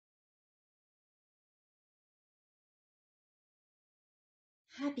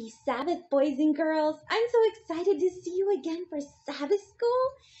Happy Sabbath, boys and girls. I'm so excited to see you again for Sabbath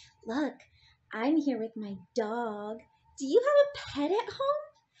school. Look, I'm here with my dog. Do you have a pet at home?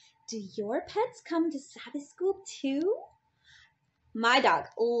 Do your pets come to Sabbath school too? My dog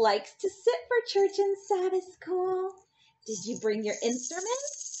likes to sit for church and Sabbath school. Did you bring your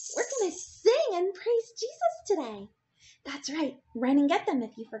instruments? We're going to sing and praise Jesus today. That's right. Run and get them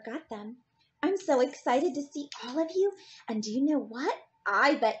if you forgot them. I'm so excited to see all of you. And do you know what?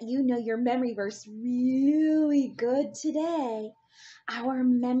 I bet you know your memory verse really good today. Our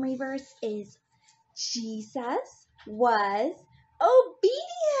memory verse is Jesus was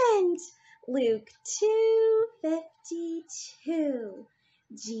obedient. Luke 2:52.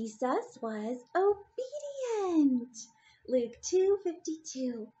 Jesus was obedient. Luke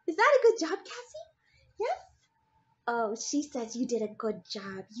 2:52. Is that a good job, Cassie? Yes? Oh, she says you did a good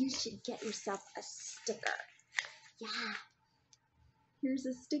job. You should get yourself a sticker. Yeah. Here's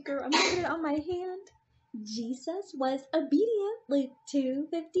a sticker. I'm going to put it on my hand. Jesus was obedient. Luke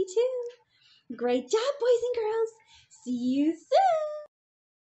 2:52. Great job, boys and girls. See you soon.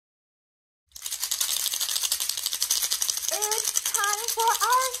 It's time for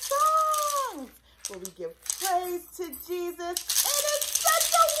our songs, where we give praise to Jesus. It is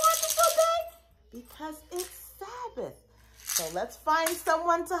such a wonderful day because it's Sabbath. So let's find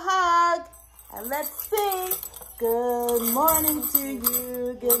someone to hug and let's sing. Good morning to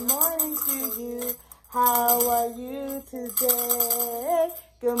you. Good morning to you. How are you today?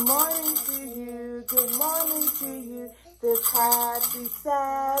 Good morning to you. Good morning to you. This happy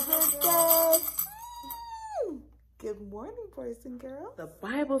Sabbath day. Good morning, boys and girls. The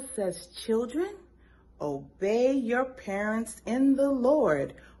Bible says, children, obey your parents in the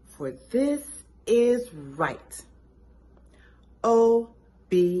Lord, for this is right.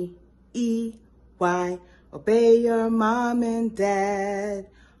 O-B-E-Y, obey your mom and dad.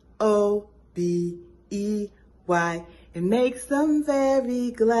 O-B-E-Y, it makes them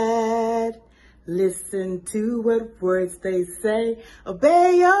very glad. Listen to what words they say.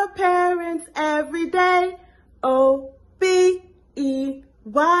 Obey your parents every day. O-B-E-Y,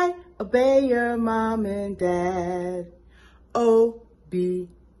 obey your mom and dad. O-B-E-Y,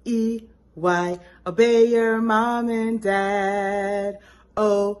 obey your mom and dad.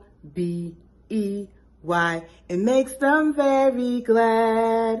 O-B-E-Y, it makes them very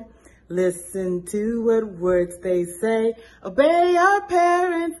glad. Listen to what words they say. Obey your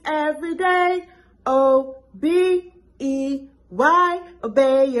parents every day. O-B-E-Y,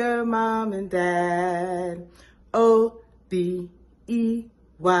 obey your mom and dad. O-B-E-Y,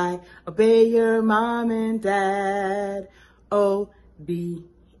 obey your mom and dad. O-B-E-Y,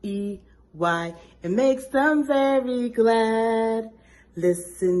 it makes them very glad.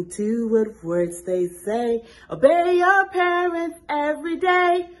 Listen to what words they say. Obey your parents every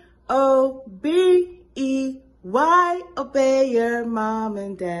day. O-B-E-Y, obey your mom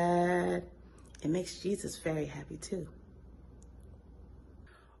and dad. It makes Jesus very happy too.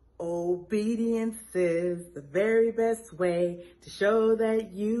 Obedience is the very best way to show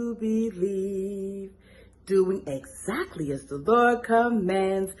that you believe. Doing exactly as the Lord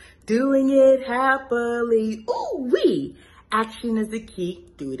commands, doing it happily. Ooh-wee! Action is the key.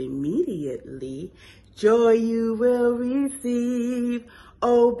 Do it immediately. Joy you will receive.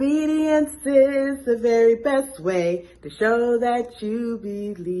 Obedience is the very best way to show that you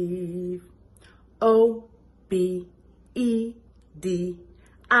believe. O-B-E-D-I-E-N-C-E.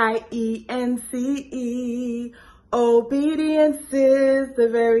 Obedience is the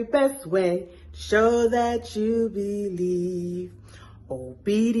very best way to show that you believe.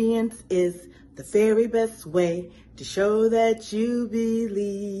 Obedience is the very best way to show that you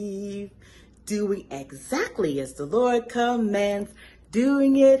believe. Doing exactly as the Lord commands,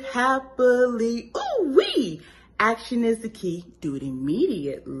 doing it happily. Ooh-wee! Action is the key. Do it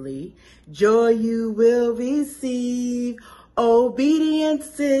immediately. Joy you will receive.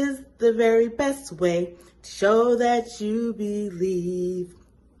 Obedience is the very best way to show that you believe.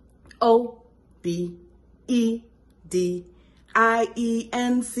 O-B-E-D-I-E-N-C-E.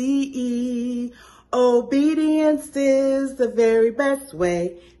 Obedience is the very best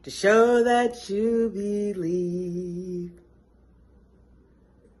way to show that you believe.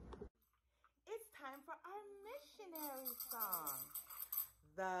 It's time for our missionary song.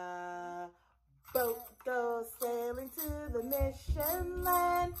 The boat goes sailing to the mission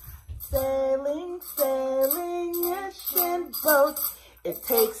land. Sailing, sailing, mission boat. It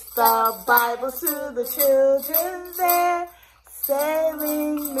takes the Bible to the children there.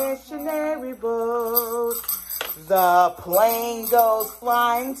 Sailing missionary boat. The plane goes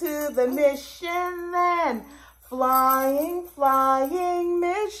flying to the mission land. Flying, flying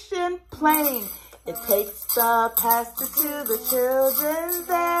mission plane. It takes the pastor to the children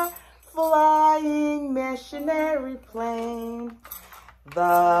there. Flying missionary plane.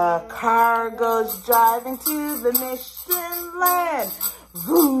 The car goes driving to the mission land.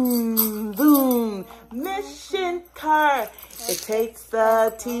 Vroom, vroom, mission car. It takes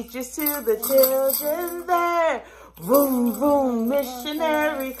the teachers to the children there. Vroom, vroom,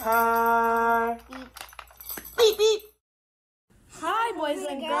 missionary car. Beep, beep. Hi, boys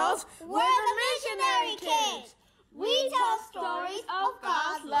and girls. We're the Missionary Kids. We tell stories of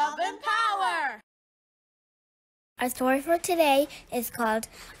God's love and power. Our story for today is called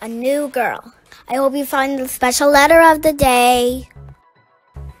A New Girl. I hope you find the special letter of the day.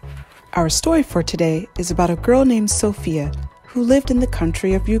 Our story for today is about a girl named Sophia who lived in the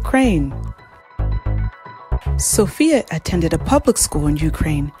country of Ukraine. Sophia attended a public school in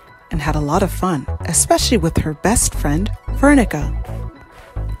Ukraine and had a lot of fun, especially with her best friend, Vernica.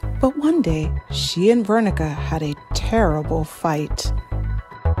 But one day, she and Vernica had a terrible fight.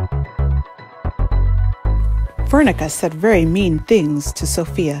 Vernica said very mean things to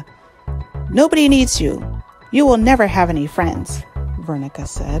Sophia. "Nobody needs you. You will never have any friends," Vernica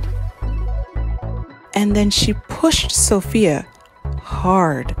said. And then she pushed Sophia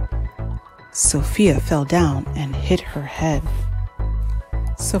hard. Sophia fell down and hit her head.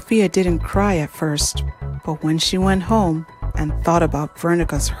 Sophia didn't cry at first, but when she went home and thought about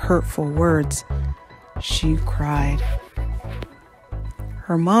Vernica's hurtful words, she cried.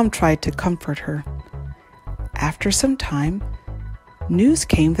 Her mom tried to comfort her. After some time, news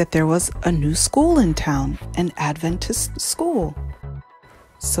came that there was a new school in town, an Adventist school.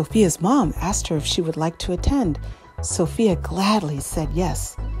 Sophia's mom asked her if she would like to attend. Sophia gladly said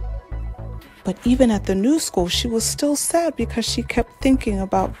yes. But even at the new school, she was still sad because she kept thinking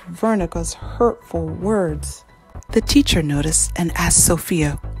about Vernica's hurtful words. The teacher noticed and asked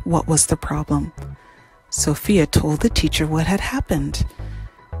Sophia what was the problem. Sophia told the teacher what had happened.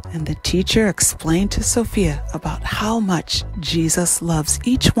 And the teacher explained to Sophia about how much Jesus loves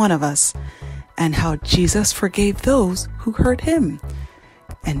each one of us and how Jesus forgave those who hurt him.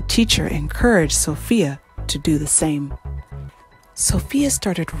 And teacher encouraged Sophia to do the same. Sophia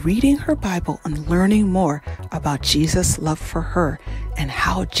started reading her Bible and learning more about Jesus' love for her and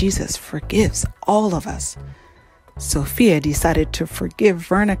how Jesus forgives all of us. Sophia decided to forgive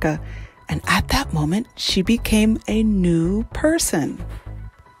Vernica, and at that moment, she became a new person.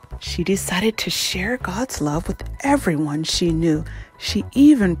 She decided to share God's love with everyone she knew. She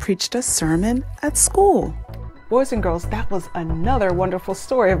even preached a sermon at school. Boys and girls, that was another wonderful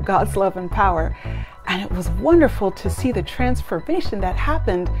story of God's love and power. And it was wonderful to see the transformation that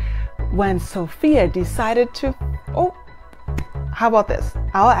happened when Sophia decided to... Oh, how about this?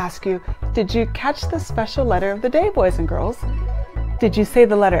 I'll ask you, did you catch the special letter of the day, boys and girls? Did you say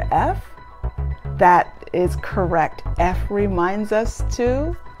the letter F? That is correct. F reminds us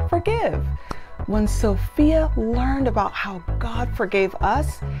to forgive. When Sophia learned about how God forgave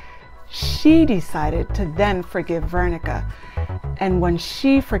us, she decided to then forgive Vernica. And when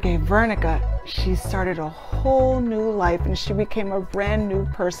she forgave Vernica, she started a whole new life and she became a brand new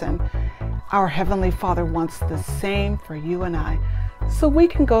person. Our Heavenly Father wants the same for you and I. So we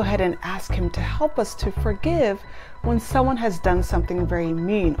can go ahead and ask Him to help us to forgive when someone has done something very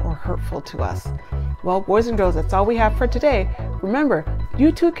mean or hurtful to us. Well, boys and girls, that's all we have for today. Remember,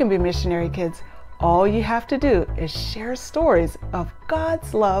 you too can be missionary kids. All you have to do is share stories of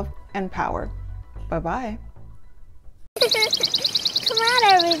God's love and power. Bye-bye. Come on,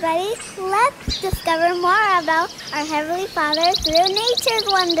 everybody. Let's discover more about our Heavenly Father through nature's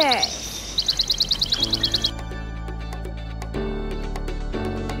wonders.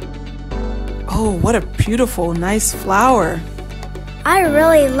 Oh, what a beautiful, nice flower. I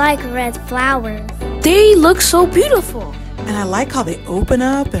really like red flowers. They look so beautiful. And I like how they open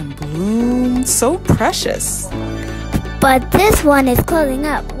up and bloom. So precious. But this one is closing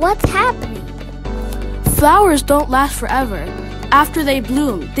up. What's happening? Flowers don't last forever. After they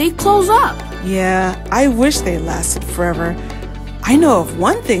bloom, they close up. Yeah, I wish they lasted forever. I know of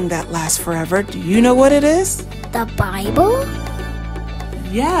one thing that lasts forever. Do you know what it is? The Bible?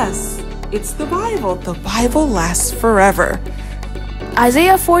 Yes, it's the Bible. The Bible lasts forever.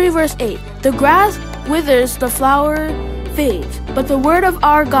 Isaiah 40 verse 8. The grass withers, the flower fades, but the word of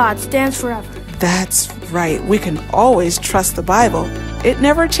our God stands forever. That's right. We can always trust the Bible. It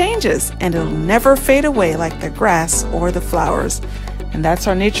never changes, and it'll never fade away like the grass or the flowers. And that's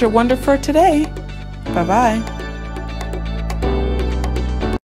our nature wonder for today. Bye-bye.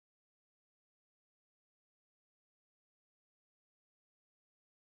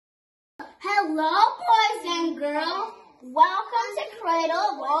 Hello, Hello, boys and girls. Welcome to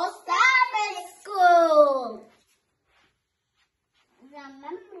Cradle Sabbath School. The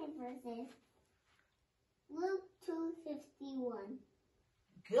memory verse is Luke 2:51.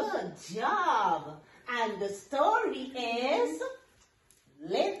 Good job. And the story is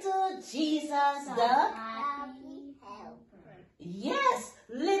Little Jesus the Happy Helper. Yes,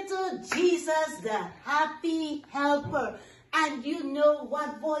 little Jesus the happy helper. And you know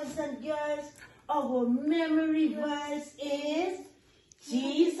what, boys and girls? Our memory verse is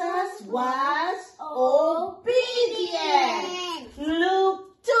Jesus was obedient.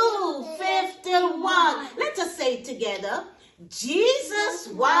 Luke 2:51. Let us say it together. Jesus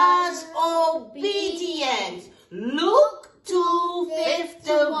was obedient. Luke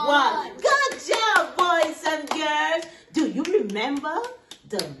 2:51. Good job, boys and girls. Do you remember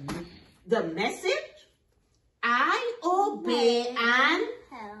the message? I obey and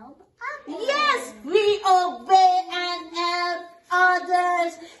Help. yes, we obey and help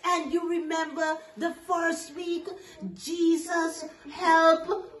others. And you remember the first week, Jesus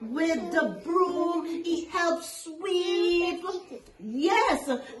helped with the broom. He helped sweep. Yes,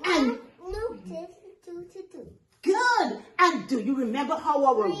 and Luke 2:2. good. And do you remember how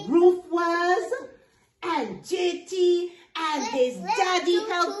our roof was? And JT and his daddy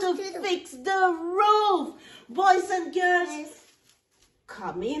helped to fix the roof. Boys and girls,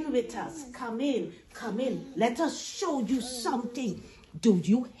 come in with us. Come in. Come in. Let us show you something. Do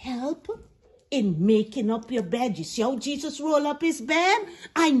you help in making up your bed? You see how Jesus rolled up his bed?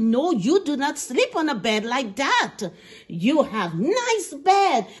 I know you do not sleep on a bed like that. You have nice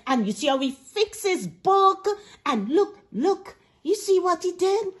bed. And you see how he fixed his book? And look. You see what he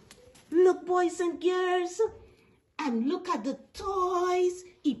did? Look, boys and girls. And look at the toys.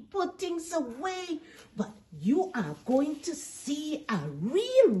 He put things away. But you are going to see a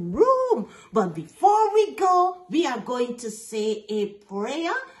real room. But before we go, we are going to say a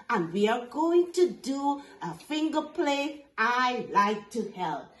prayer. And we are going to do a finger play. I like to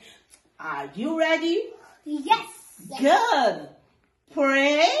help. Are you ready? Yes. Good.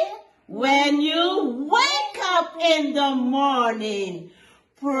 Pray when you wake up in the morning.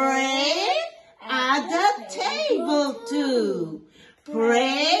 Pray at the table too.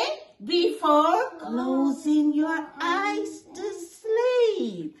 Pray before closing your eyes to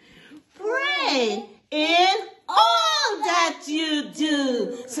sleep. Pray in all that you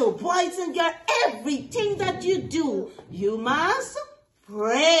do. So boys and girls, everything that you do, you must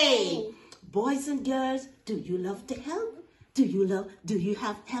pray. Boys and girls, do you love to help? Do you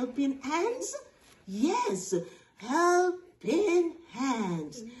have helping hands? Yes, helping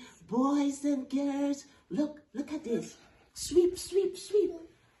hands. Boys and girls, look at this. Sweep.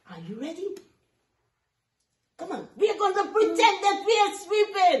 Are you ready? Come on, we are going to pretend that we are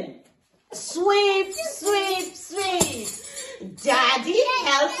sweeping. Sweep. Daddy,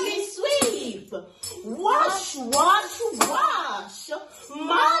 help me sweep. Wash.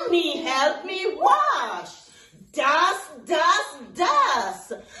 Mommy, help me wash. Dust.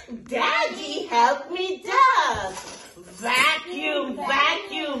 Daddy, help me dust. Vacuum.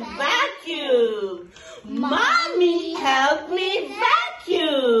 Mommy, help me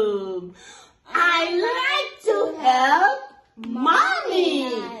vacuum. I like to help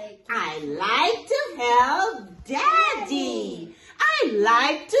Mommy. I like to help Daddy. I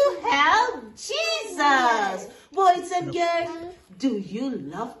like to help Jesus. Boys and girls, do you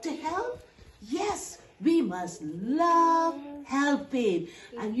love to help? Yes, we must love helping.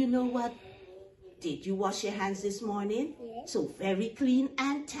 And you know what? Did you wash your hands this morning? Yes. So very clean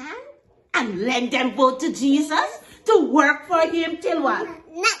and tan? And lend them both to Jesus to work for him till what?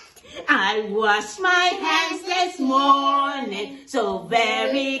 I washed my hands this morning, so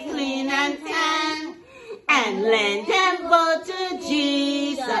very clean and tan. And lend them both to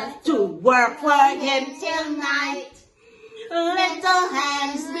Jesus to work for him till night. Little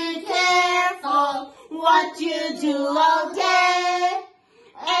hands, be careful what you do all day.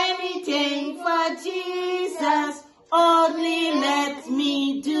 Anything for Jesus, only let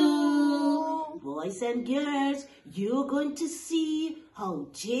me do. Boys and girls, you're going to see how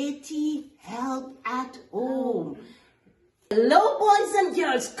JT helped at home. Hello, boys and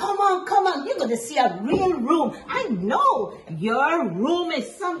girls. Come on. You're going to see a real room. I know your room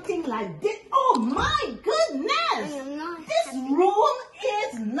is something like this. Oh, my goodness. This room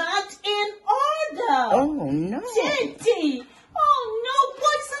is not in order. Oh, no. JT. Oh, no,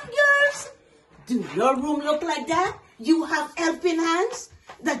 boys and girls. Do your room look like that? You have helping hands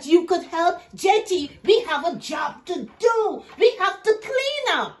that you could help? JT, we have a job to do. We have to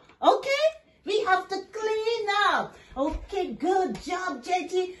clean up, okay? We have to clean up. Okay, good job,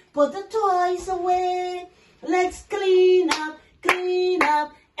 JT. Put the toys away. Let's clean up, clean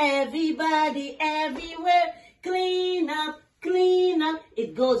up. Everybody, everywhere. Clean up, clean up.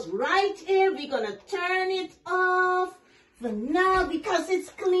 It goes right here. We're going to turn it off for now because it's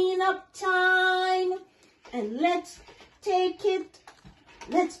clean up time. And let's take it.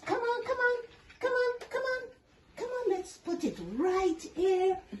 Let's, come on, come on, come on, come on. Come on, let's put it right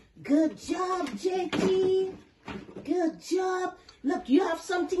here. Good job, JT. Good job. Look, you have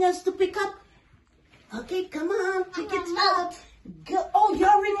something else to pick up. Okay, come on, pick it up. Oh,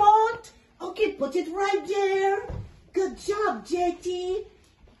 your remote. Okay, put it right there. Good job, JT.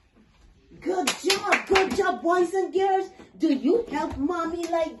 Good job, boys and girls. Do you help mommy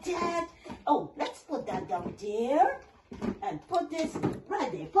like that? Oh, let's put that down there. And put this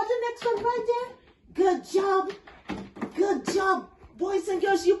right there. Put the next one right there. Good job. Good job. Boys and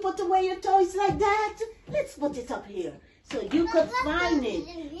girls, you put away your toys like that. Let's put it up here so you could find it.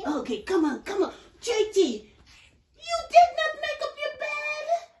 Okay, come on, come on. JT, you did not make up your bed.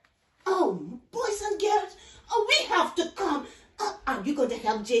 Oh, boys and girls, oh, we have to come. Are you going to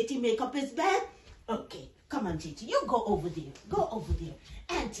help JT make up his bed? Okay, come on, JT. You go over there. Go over there.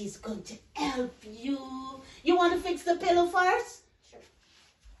 Auntie's going to help you. You want to fix the pillow first? Sure.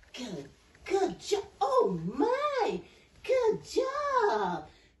 Good. Good job. Oh, my. Good job.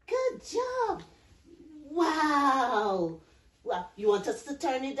 Good job. Wow. Well, you want us to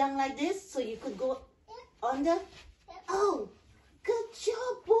turn it down like this so you could go under? Oh, good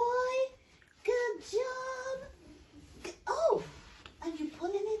job, boy. Good job. Oh, are you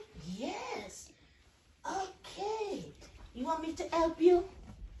pulling it? Yes. Okay. You want me to help you?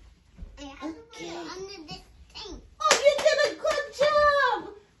 Okay. Under this thing. Oh, you did a good job.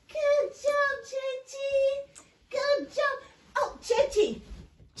 Good job, JT. Good job. Oh, JT,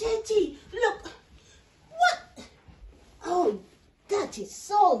 look. What? Oh, that is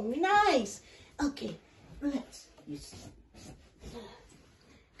so nice. Okay, let's use it.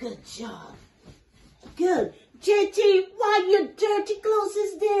 Good job. Good. JT, why your dirty clothes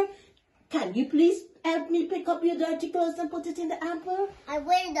is there? Can you please help me pick up your dirty clothes and put it in the hamper? I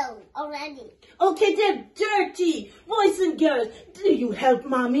wear those already. Okay, they're dirty. Boys and girls, do you help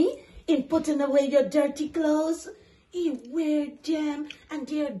mommy in putting away your dirty clothes? You wear them and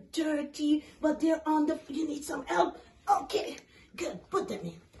they're dirty, but they're on the... You need some help? Okay, good. Put them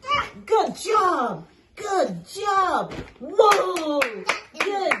in. Good job. Good job. Whoa.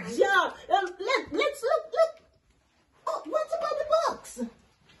 Good job. Let's look. Oh, what about the box?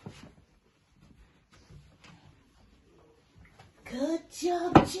 Good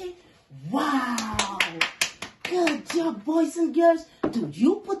job, Jay. Wow. Good job, boys and girls. Do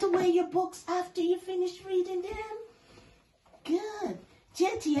you put away your books after you finish reading them? Good.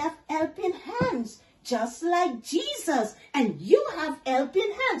 JT have helping hands, just like Jesus. And you have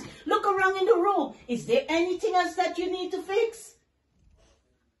helping hands. Look around in the room. Is there anything else that you need to fix?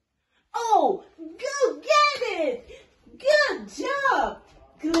 Oh, go get it. Good job.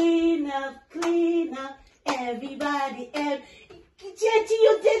 Clean up, everybody. JT,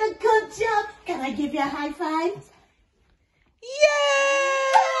 you did a good job. Can I give you a high five?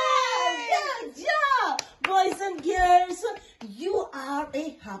 Yeah! Good job! Boys and girls, you are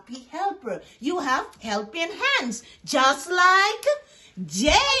a happy helper. You have helping hands, just like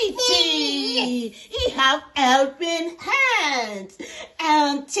JT. He have helping hands.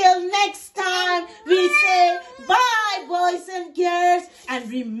 Until next time, we say bye, boys and girls. And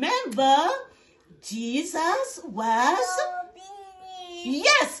remember, Jesus was...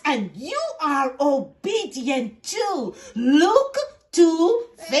 Yes, and you are obedient too. Luke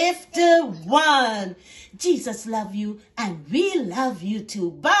 2:51. Jesus love you and we love you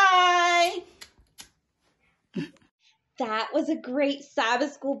too. Bye. That was a great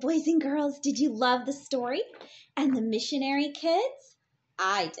Sabbath school, boys and girls. Did you love the story? And the missionary kids?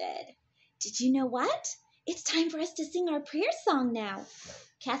 I did. Did you know what? It's time for us to sing our prayer song now.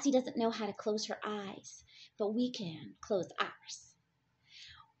 Cassie doesn't know how to close her eyes, but we can close ours.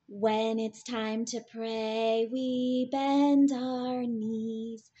 When it's time to pray, we bend our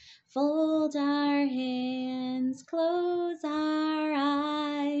knees, fold our hands, close our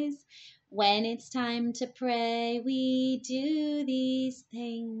eyes. When it's time to pray, we do these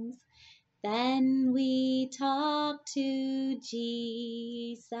things. Then we talk to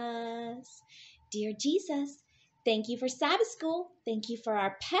Jesus. Dear Jesus, thank you for Sabbath school. Thank you for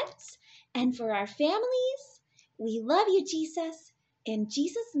our pets and for our families. We love you, Jesus. In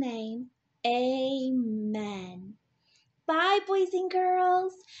Jesus' name, amen. Bye, boys and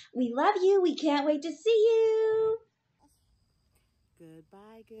girls. We love you. We can't wait to see you.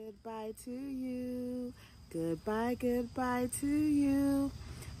 Goodbye to you. Goodbye, goodbye to you.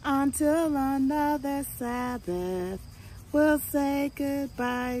 Until another Sabbath, we'll say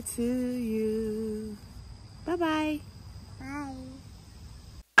goodbye to you. Bye-bye. Bye.